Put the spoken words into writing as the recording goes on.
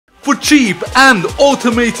For cheap and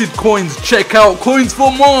automated coins, check out Coins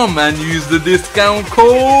for Mom and use the discount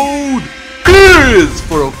code KIDS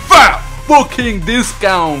for a fat fucking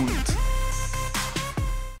discount.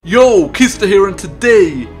 Yo, Kista here, and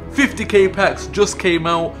today 50k packs just came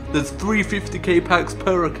out. There's 3 50k packs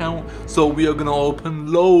per account, so we are gonna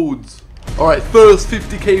open loads. Alright, first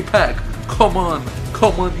 50k pack. Come on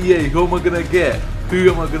EA, who am I gonna get? Who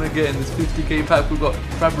am I gonna get in this 50k pack? We've got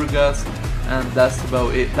Fabregas, and that's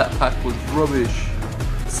about it. That pack was rubbish.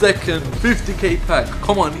 Second 50k pack.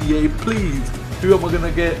 Come on EA, please. Who am I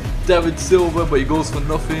gonna get? David Silva, but he goes for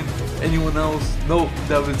nothing. Anyone else? Nope,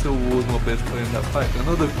 David Silva was my best player in that pack.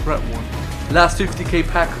 Another crap one. Last 50k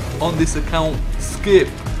pack on this account. Skip.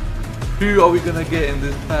 Who are we gonna get in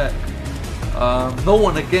this pack? No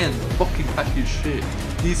one again. Fucking pack is shit.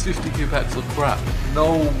 These 50k packs are crap.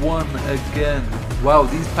 No one again. Wow,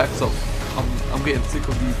 these packs are... I'm getting sick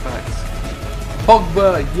of these packs.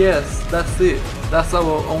 Pogba, yes, that's it. That's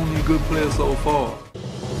our only good player so far.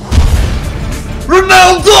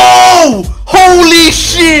 Ronaldo! Holy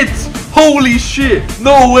shit! Holy shit!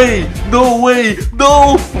 No way! No way!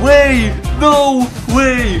 No way! No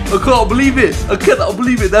way! I can't believe it! I cannot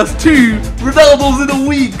believe it! That's 2 Ronaldos in a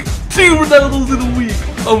week! 2 Ronaldos in a week!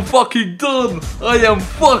 I'm fucking done! I am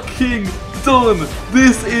fucking done!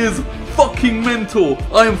 This is fucking mental!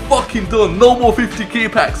 I am fucking done! No more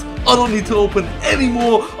 50k packs! I don't need to open any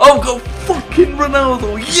more! I've got fucking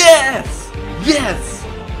Ronaldo! Yes! Yes!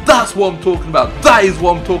 That's what I'm talking about. That is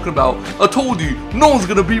what I'm talking about. I told you, no one's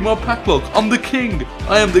gonna beat my pack luck. I'm the king.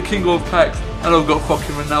 I am the king of packs, and I've got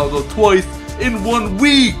fucking Ronaldo twice in 1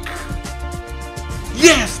 week.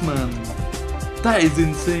 Yes, man. That is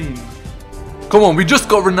insane. Come on, we just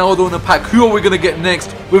got Ronaldo in a pack. Who are we gonna get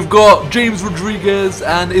next? We've got James Rodriguez,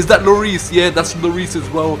 and is that Lloris? Yeah, that's Lloris as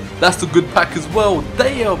well. That's a good pack as well.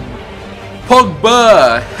 Damn.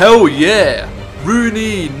 Pogba, hell yeah.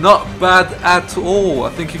 Rooney, not bad at all. I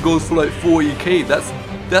think he goes for like 40k. That's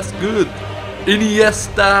good.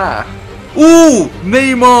 Iniesta. Ooh,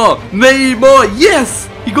 Neymar, yes!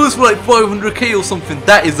 He goes for like 500k or something.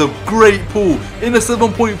 That is a great pull. In a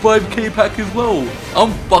 7.5k pack as well.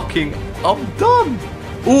 I'm done.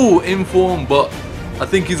 Ooh, inform, but I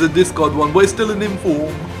think he's a discard one, but it's still an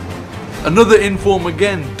inform. Another inform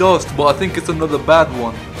again, dust, but I think it's another bad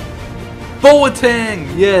one. Boateng,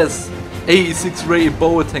 yes. 86 rated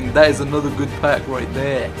Boateng, that is another good pack right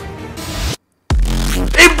there.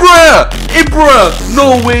 Ibra!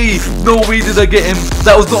 No way did I get him.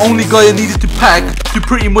 That was the only guy I needed to pack to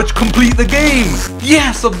pretty much complete the game.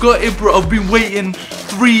 Yes, I've got Ibra. I've been waiting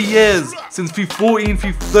 3 years. Since FIFA 14,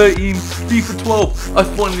 FIFA 13, FIFA 12. I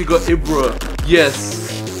finally got Ibra.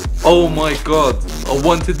 Yes. Oh my god. I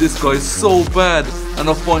wanted this guy so bad, and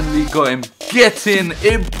I finally got him. Get in,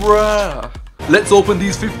 Ibra! Let's open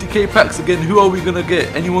these 50k packs again. Who are we gonna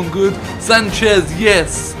get? Anyone good? Sanchez,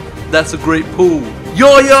 yes. That's a great pull.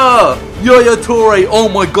 Yaya Toure. Oh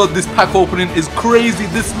my god, this pack opening is crazy.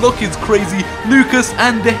 This luck is crazy. Lucas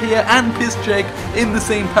and De Gea and Piszczek in the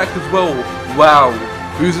same pack as well. Wow.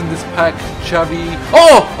 Who's in this pack? Xavi.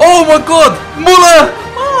 Oh my god. Muller.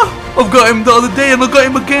 I've got him the other day and I got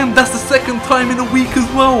him again. That's the second time in a week as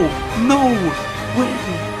well. No way.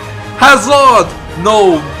 Hazard.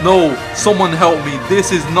 No, someone help me.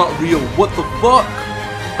 This is not real. What the fuck?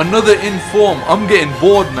 Another inform. I'm getting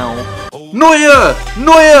bored now. Neuer!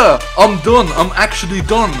 I'm done. I'm actually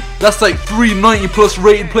done. That's like 3 90+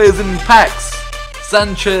 rated players in packs.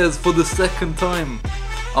 Sanchez for the second time.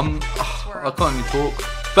 I can't even talk.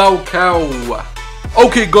 Falcao.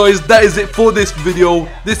 Okay guys, that is it for this video.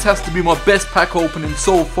 This has to be my best pack opening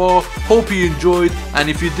so far. Hope you enjoyed, and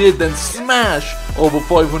if you did, then smash over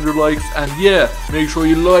 500 likes. And yeah, make sure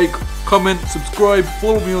you like, comment, subscribe,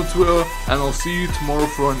 follow me on Twitter, and I'll see you tomorrow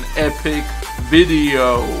for an epic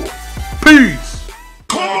video. Peace!